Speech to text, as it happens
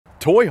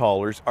Toy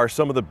haulers are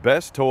some of the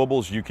best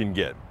towables you can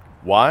get.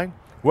 Why?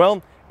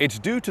 Well, it's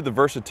due to the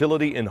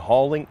versatility in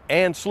hauling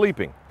and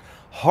sleeping.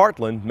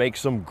 Heartland makes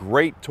some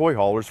great toy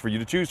haulers for you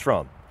to choose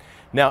from.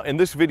 Now, in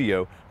this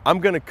video, I'm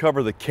going to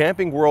cover the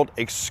Camping World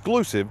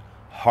exclusive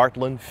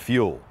Heartland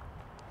Fuel.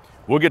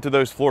 We'll get to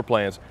those floor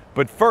plans,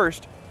 but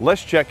first,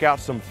 let's check out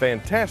some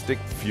fantastic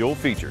fuel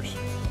features.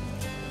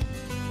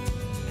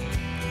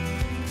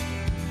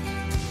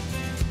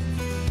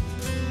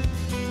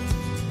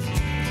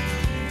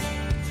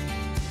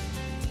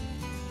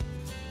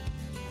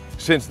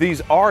 Since these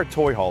are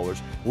toy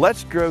haulers,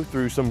 let's go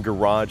through some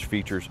garage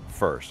features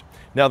first.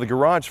 Now, the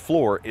garage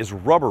floor is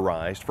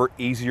rubberized for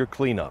easier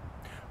cleanup.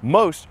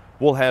 Most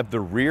will have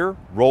the rear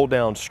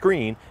roll-down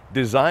screen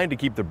designed to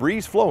keep the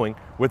breeze flowing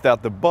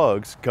without the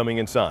bugs coming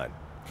inside.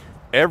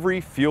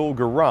 Every fuel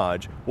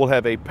garage will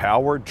have a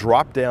power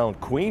drop-down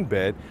queen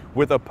bed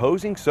with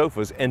opposing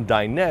sofas and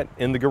dinette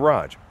in the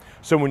garage.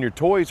 So when your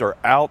toys are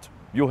out,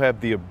 you'll have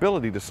the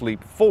ability to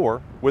sleep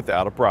 4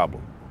 without a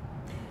problem.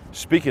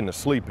 Speaking of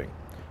sleeping,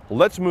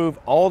 let's move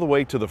all the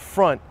way to the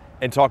front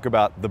and talk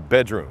about the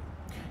bedroom.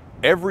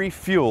 Every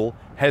fuel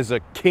has a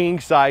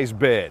king-size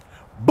bed.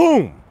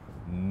 Boom!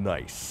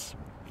 Nice.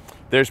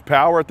 There's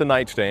power at the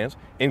nightstands,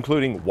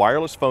 including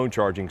wireless phone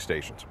charging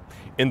stations.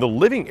 In the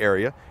living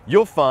area,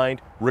 you'll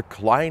find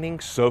reclining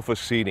sofa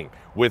seating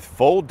with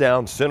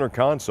fold-down center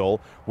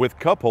console with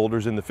cup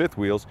holders in the fifth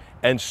wheels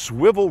and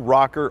swivel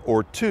rocker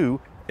or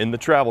 2 in the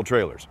travel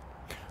trailers.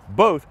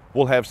 Both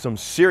will have some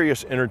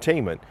serious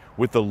entertainment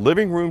with the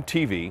living room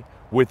TV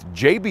with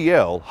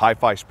JBL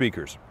hi-fi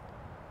speakers.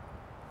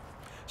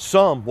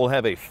 Some will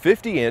have a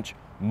 50-inch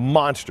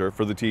monster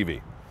for the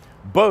TV.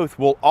 Both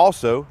will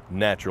also,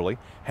 naturally,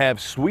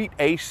 have sweet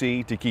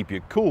AC to keep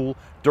you cool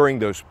during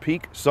those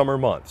peak summer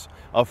months,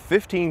 a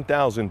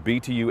 15,000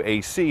 BTU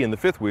AC in the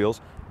fifth wheels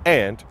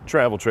and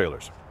travel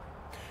trailers.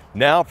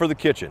 Now for the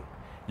kitchen.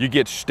 You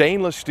get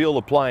stainless steel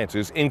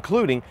appliances,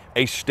 including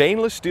a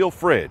stainless steel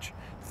fridge,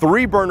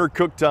 3-burner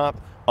cooktop,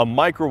 a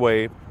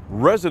microwave,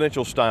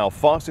 residential style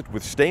faucet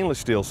with stainless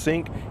steel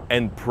sink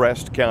and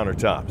pressed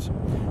countertops.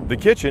 The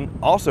kitchen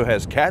also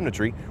has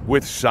cabinetry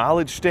with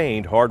solid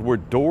stained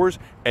hardwood doors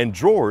and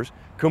drawers,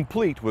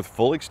 complete with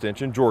full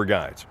extension drawer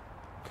guides.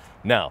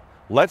 Now,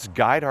 let's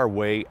guide our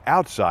way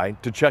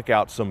outside to check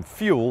out some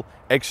fuel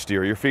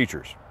exterior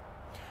features.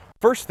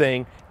 First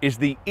thing is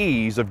the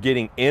ease of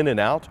getting in and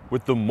out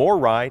with the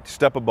MoreRide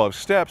step above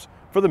steps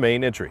for the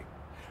main entry.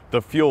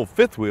 The fuel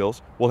fifth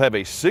wheels will have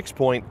a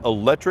 6-point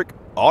electric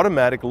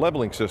automatic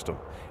leveling system,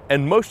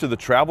 and most of the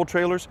travel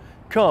trailers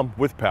come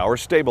with power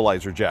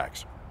stabilizer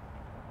jacks.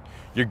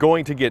 You're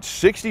going to get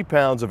 60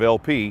 pounds of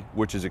LP,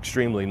 which is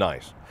extremely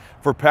nice.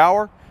 For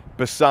power,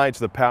 besides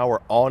the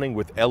power awning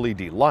with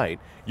LED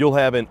light, you'll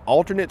have an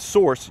alternate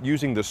source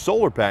using the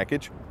solar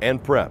package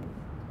and prep.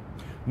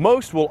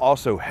 Most will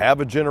also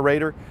have a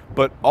generator,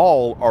 but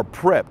all are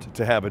prepped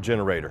to have a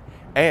generator.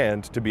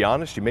 And to be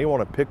honest, you may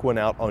want to pick one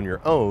out on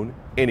your own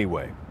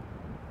anyway.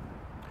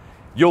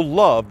 You'll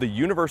love the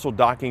universal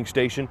docking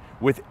station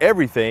with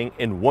everything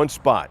in one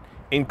spot,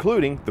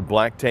 including the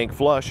black tank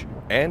flush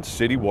and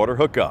city water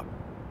hookup.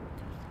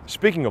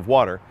 Speaking of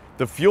water,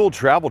 the fuel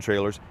travel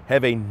trailers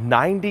have a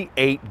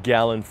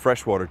 98-gallon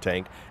freshwater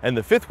tank, and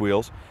the fifth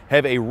wheels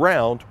have a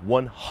round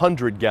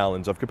 100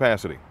 gallons of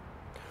capacity.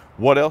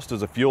 What else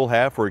does a fuel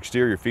have for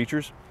exterior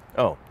features?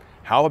 Oh,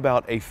 how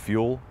about a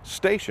fuel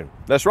station?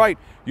 That's right,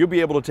 you'll be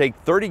able to take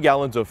 30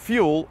 gallons of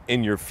fuel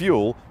in your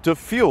fuel to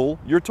fuel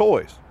your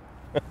toys.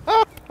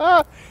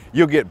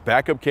 You'll get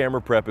backup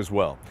camera prep as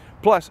well,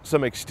 plus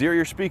some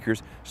exterior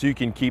speakers so you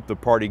can keep the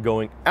party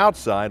going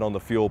outside on the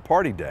fuel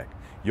party deck.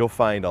 You'll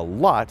find a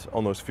lot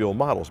on those fuel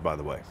models, by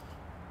the way.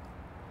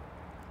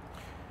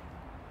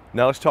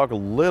 Now let's talk a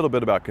little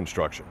bit about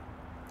construction.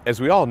 As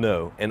we all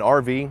know, an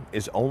RV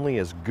is only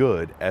as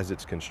good as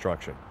its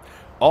construction.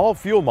 All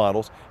fuel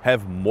models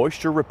have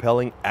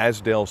moisture-repelling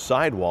Azdel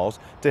sidewalls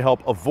to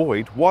help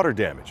avoid water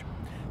damage.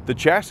 The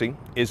chassis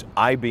is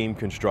I-beam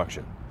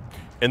construction.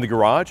 In the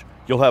garage,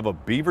 you'll have a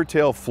beaver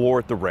tail floor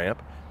at the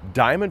ramp,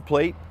 diamond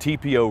plate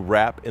TPO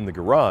wrap in the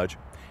garage,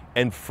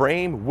 and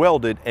frame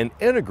welded and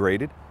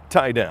integrated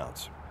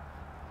tie-downs.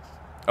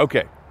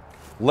 Okay,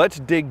 let's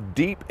dig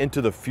deep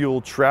into the fuel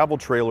travel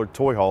trailer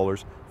toy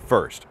haulers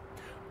first.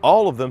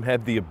 All of them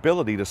have the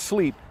ability to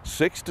sleep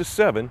 6 to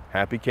 7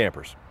 happy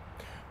campers.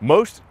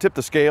 Most tip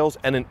the scales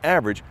at an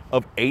average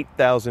of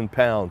 8,000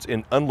 pounds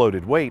in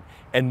unloaded weight,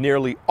 and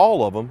nearly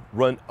all of them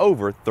run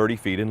over 30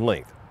 feet in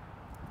length.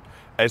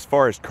 As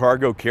far as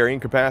cargo carrying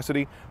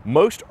capacity,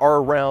 most are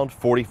around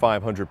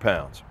 4,500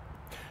 pounds.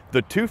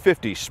 The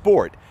 250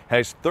 Sport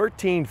has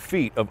 13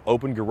 feet of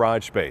open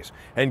garage space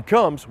and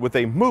comes with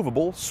a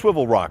movable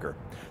swivel rocker.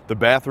 The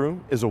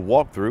bathroom is a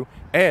walk-through,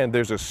 and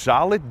there's a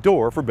solid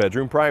door for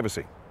bedroom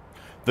privacy.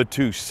 The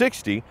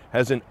 260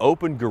 has an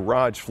open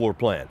garage floor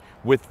plan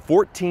with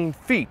 14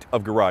 feet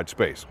of garage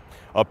space.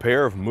 A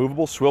pair of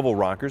movable swivel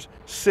rockers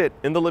sit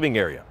in the living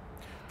area.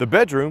 The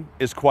bedroom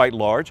is quite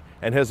large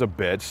and has a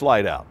bed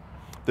slide out.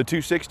 The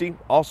 260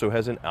 also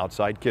has an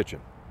outside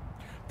kitchen.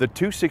 The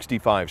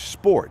 265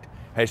 Sport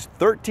has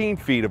 13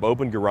 feet of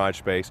open garage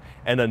space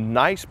and a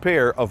nice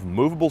pair of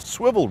movable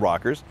swivel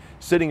rockers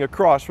sitting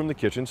across from the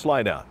kitchen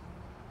slide-out.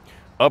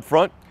 Up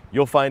front,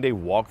 you'll find a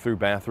walk-through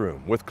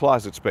bathroom with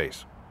closet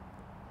space.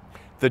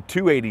 The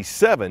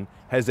 287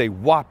 has a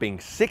whopping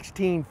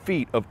 16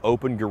 feet of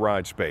open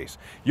garage space.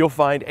 You'll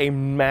find a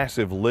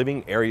massive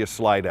living area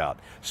slide-out,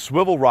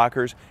 swivel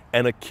rockers,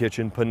 and a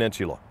kitchen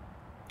peninsula.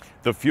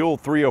 The Fuel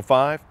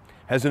 305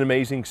 has an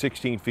amazing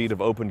 16 feet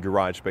of open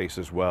garage space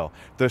as well.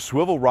 The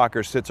swivel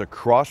rocker sits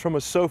across from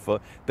a sofa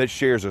that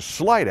shares a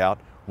slide-out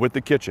with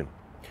the kitchen.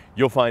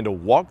 You'll find a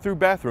walk-through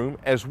bathroom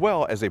as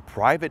well as a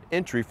private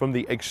entry from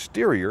the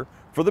exterior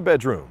for the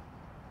bedroom.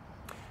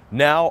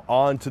 Now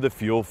on to the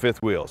Fuel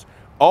fifth wheels.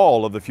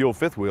 All of the Fuel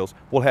fifth wheels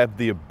will have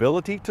the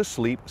ability to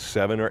sleep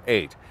 7 or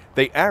 8.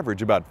 They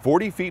average about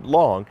 40 feet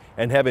long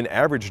and have an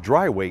average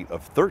dry weight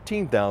of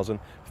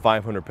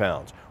 13,500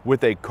 pounds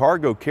with a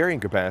cargo carrying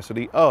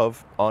capacity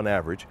of, on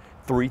average,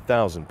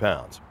 3,000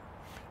 pounds.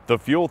 The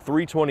Fuel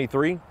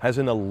 323 has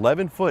an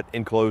 11-foot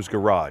enclosed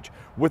garage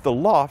with a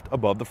loft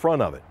above the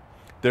front of it.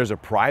 There's a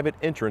private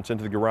entrance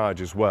into the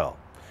garage as well.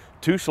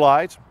 2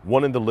 slides,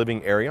 one in the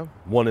living area,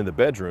 one in the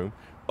bedroom,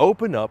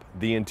 open up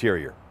the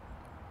interior.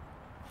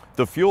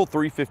 The Fuel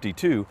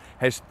 352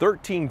 has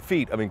 13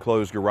 feet of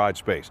enclosed garage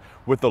space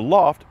with the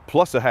loft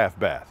plus a half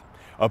bath.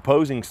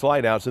 Opposing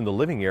slide-outs in the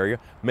living area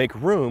make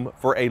room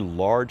for a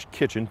large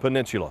kitchen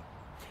peninsula.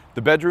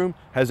 The bedroom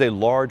has a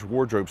large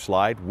wardrobe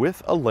slide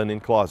with a linen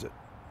closet.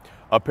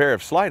 A pair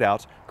of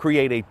slide-outs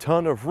create a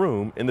ton of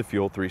room in the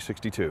Fuel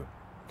 362.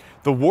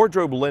 The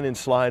wardrobe linen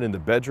slide in the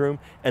bedroom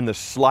and the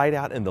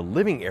slide-out in the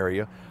living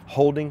area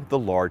holding the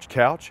large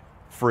couch,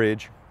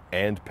 fridge,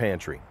 and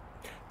pantry.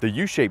 The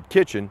U-shaped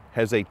kitchen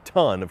has a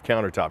ton of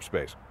countertop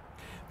space.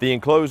 The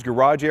enclosed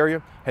garage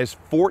area has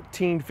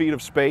 14 feet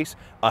of space,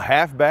 a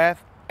half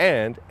bath,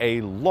 and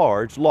a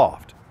large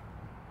loft.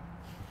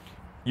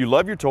 You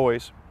love your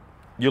toys,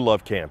 you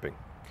love camping.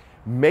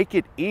 Make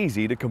it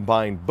easy to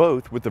combine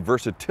both with the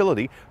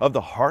versatility of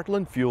the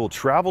Heartland Fuel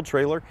travel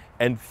trailer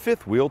and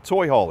fifth wheel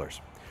toy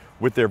haulers.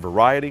 With their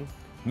variety,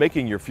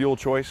 making your fuel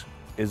choice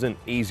is an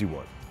easy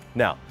one.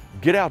 Now,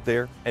 get out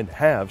there and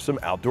have some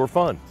outdoor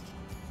fun.